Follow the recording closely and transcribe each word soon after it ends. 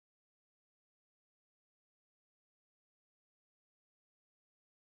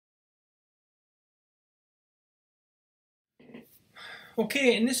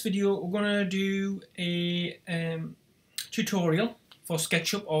Okay, in this video we're going to do a tutorial for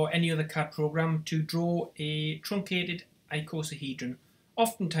SketchUp or any other CAD program to draw a truncated icosahedron,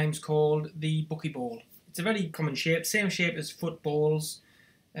 oftentimes called the Bucky Ball. It's a very common shape, same shape as footballs,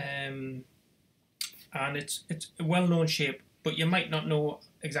 and it's a well-known shape, but you might not know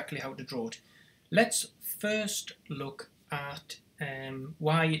exactly how to draw it. Let's first look at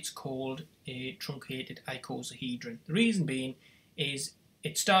why it's called a truncated icosahedron. The reason being is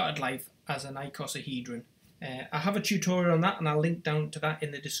it started life as an icosahedron. I have a tutorial on that and I'll link down to that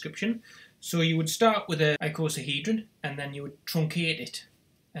in the description. So you would start with an icosahedron and then you would truncate it.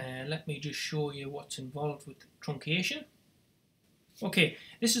 Let me just show you what's involved with truncation. Okay,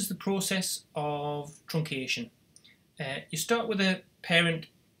 this is the process of truncation. You start with a parent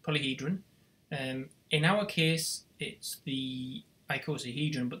polyhedron. In our case it's the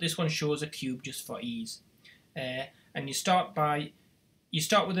icosahedron, but this one shows a cube just for ease. And you start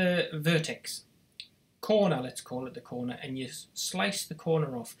with a vertex corner, let's call it the corner, and you slice the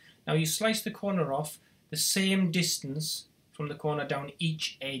corner off. Now you slice the corner off the same distance from the corner down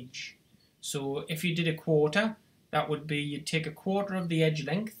each edge. So if you did a quarter, that would be, you'd take a quarter of the edge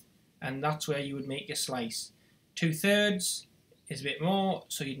length and that's where you would make your slice. 2/3 is a bit more,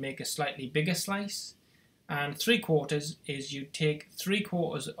 so you'd make a slightly bigger slice, and 3/4 is you'd take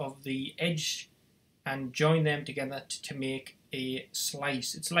 3/4 of the edge and join them together to make a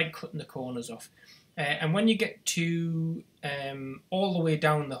slice. It's like cutting the corners off. And when you get to all the way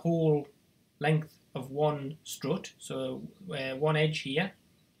down the whole length of one strut, so one edge here,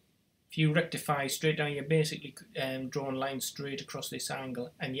 if you rectify straight down, you're basically drawing lines straight across this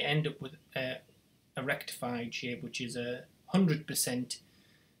angle, and you end up with a rectified shape, which is 100%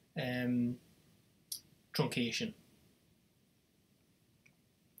 truncation.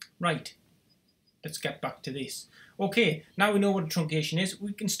 Right. Let's get back to this. Okay, now we know what a truncation is.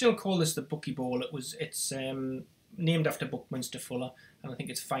 We can still call this the Bucky Ball. It's named after Buckminster Fuller, and I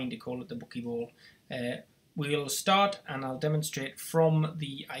think it's fine to call it the Bucky Ball. We'll start, and I'll demonstrate from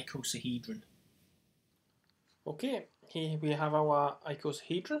the icosahedron. Okay, here we have our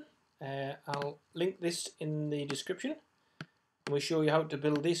icosahedron. I'll link this in the description. We'll show you how to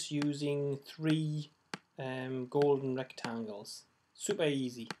build this using 3 golden rectangles. Super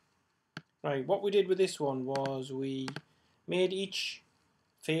easy. Right, what we did with this one was we made each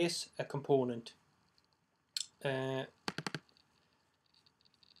face a component.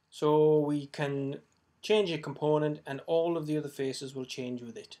 So we can change a component and all of the other faces will change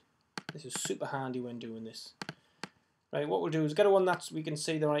with it. This is super handy when doing this. Right, what we'll do is get one that we can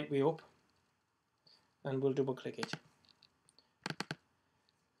see the right way up, and we'll double click it.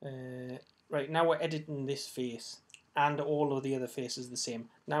 Right, now we're editing this face, and all of the other faces the same.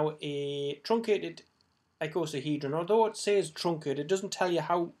 Now a truncated icosahedron, although it says truncated, it doesn't tell you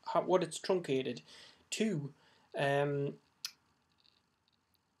what it's truncated to. But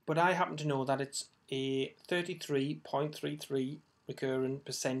I happen to know that it's a 33.33 recurring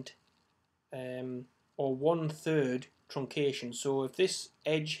percent, or 1/3 truncation. So if this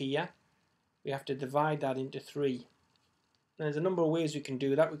edge here, we have to divide that into 3. Now, there's a number of ways we can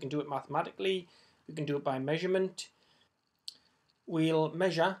do that. We can do it mathematically, we can do it by measurement. We'll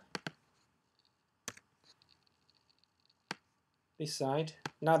measure this side.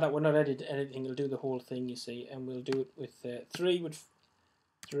 Now that we're not editing anything, we'll do the whole thing, you see, and we'll do it with 3 with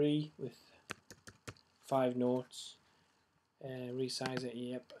 5 notes. Resize it.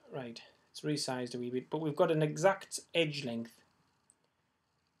 Yep, right. It's resized a wee bit, but we've got an exact edge length,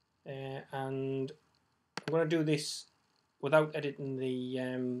 and I'm going to do this without editing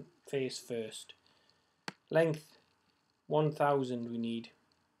the face first. Length 1,000 we need.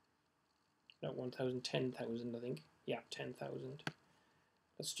 Not 1,000, 10,000 I think. Yeah, 10,000.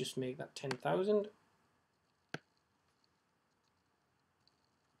 Let's just make that 10,000.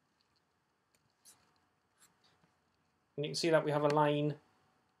 And you can see that we have a line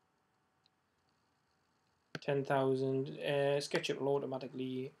 10,000. SketchUp will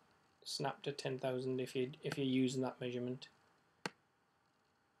automatically snap to 10,000 if you're using that measurement.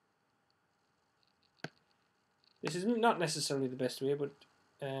 This is not necessarily the best way, but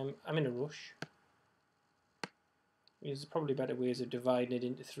I'm in a rush. There's probably better ways of dividing it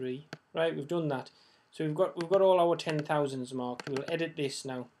into 3. Right, we've done that. So we've got all our 10,000s marked. We'll edit this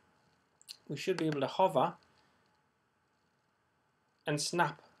now. We should be able to hover and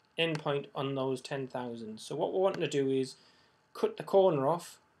snap endpoint on those 10,000. So what we're wanting to do is cut the corner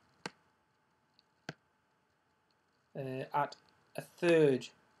off at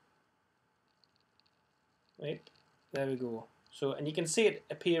 1/3. Right, there we go. So, and you can see it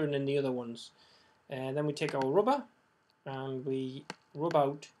appearing in the other ones. And then we take our rubber and we rub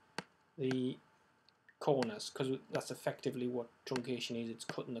out the corners, because that's effectively what truncation is. It's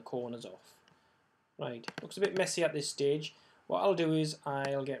cutting the corners off. Right, looks a bit messy at this stage. What I'll do is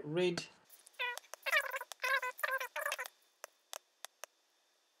I'll get rid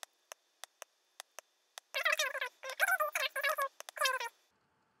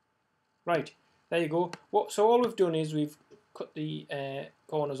Right, there you go. So all we've done is we've cut the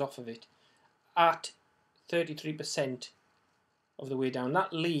corners off of it at 33% of the way down.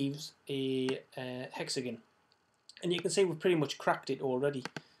 That leaves a hexagon, and you can see we've pretty much cracked it already.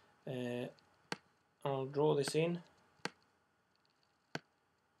 I'll draw this in.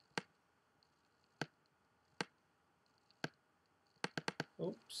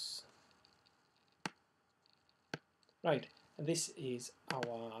 Oops. Right, and this is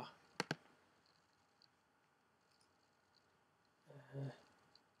our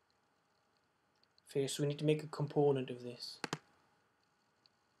face. We need to make a component of this.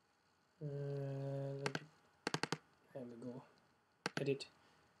 There we go. Edit.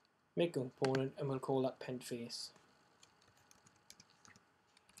 Make a component, and we'll call that pent face.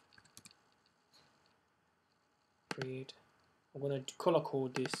 Create. I'm going to color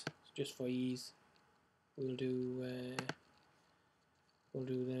code this just for ease. We'll do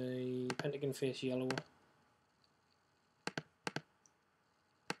the pentagon face yellow,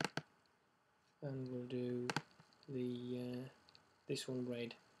 and we'll do the this one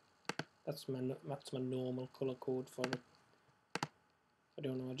red. That's my normal color code for it. I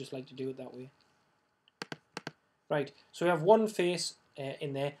don't know, I just like to do it that way. Right, so we have one face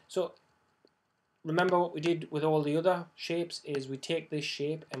in there. So remember what we did with all the other shapes is we take this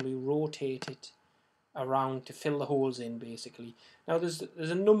shape and we rotate it around to fill the holes in, basically. Now there's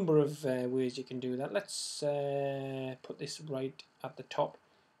a number of ways you can do that. Let's put this right at the top.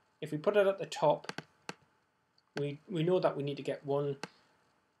 If we put it at the top, we know that we need to get one.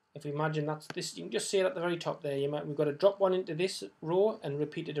 If we imagine that's this, you can just see it at the very top there. We've got to drop one into this row and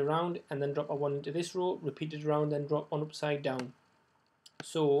repeat it around, and then drop a one into this row, repeat it around, then drop one upside down.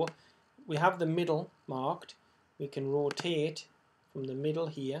 So we have the middle marked. We can rotate from the middle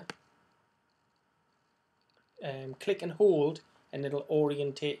here. Click and hold, and it'll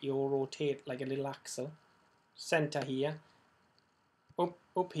orientate your rotate like a little axle. Center here.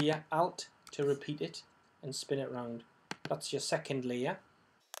 Up here. Alt to repeat it and spin it round. That's your second layer.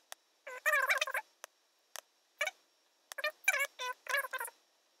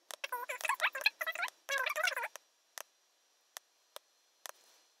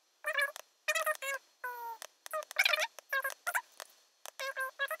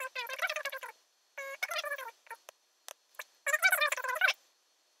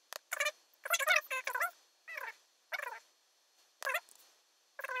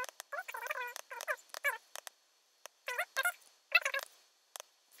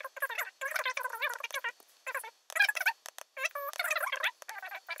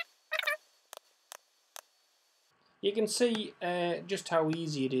 You can see just how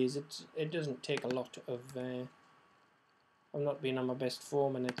easy it is. It doesn't take a lot of... I'm not being on my best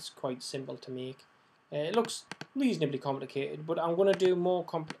form, and it's quite simple to make. It looks reasonably complicated, but I'm going to do more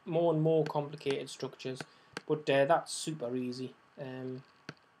and more complicated structures. But that's super easy, and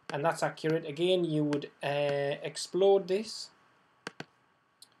that's accurate. Again, you would explode this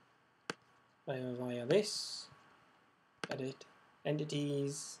via this. Edit,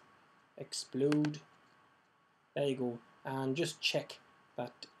 entities, explode. There you go, and just check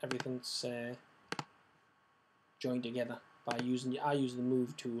that everything's joined together by using. I use the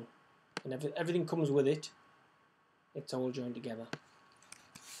move tool, and everything comes with it. It's all joined together.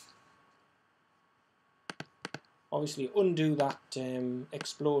 Obviously, undo that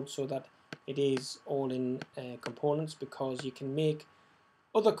explode so that it is all in components, because you can make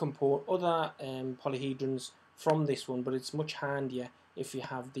other polyhedrons from this one, but it's much handier if you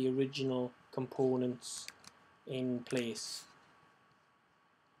have the original components in place.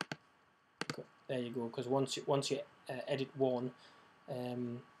 There you go, because once you edit one,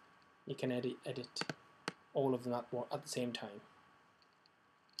 you can edit all of them at the same time.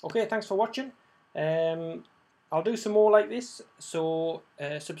 Okay, thanks for watching. I'll do some more like this, so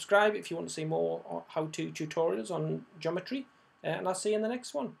subscribe if you want to see more how-to tutorials on geometry, and I'll see you in the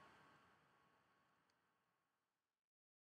next one.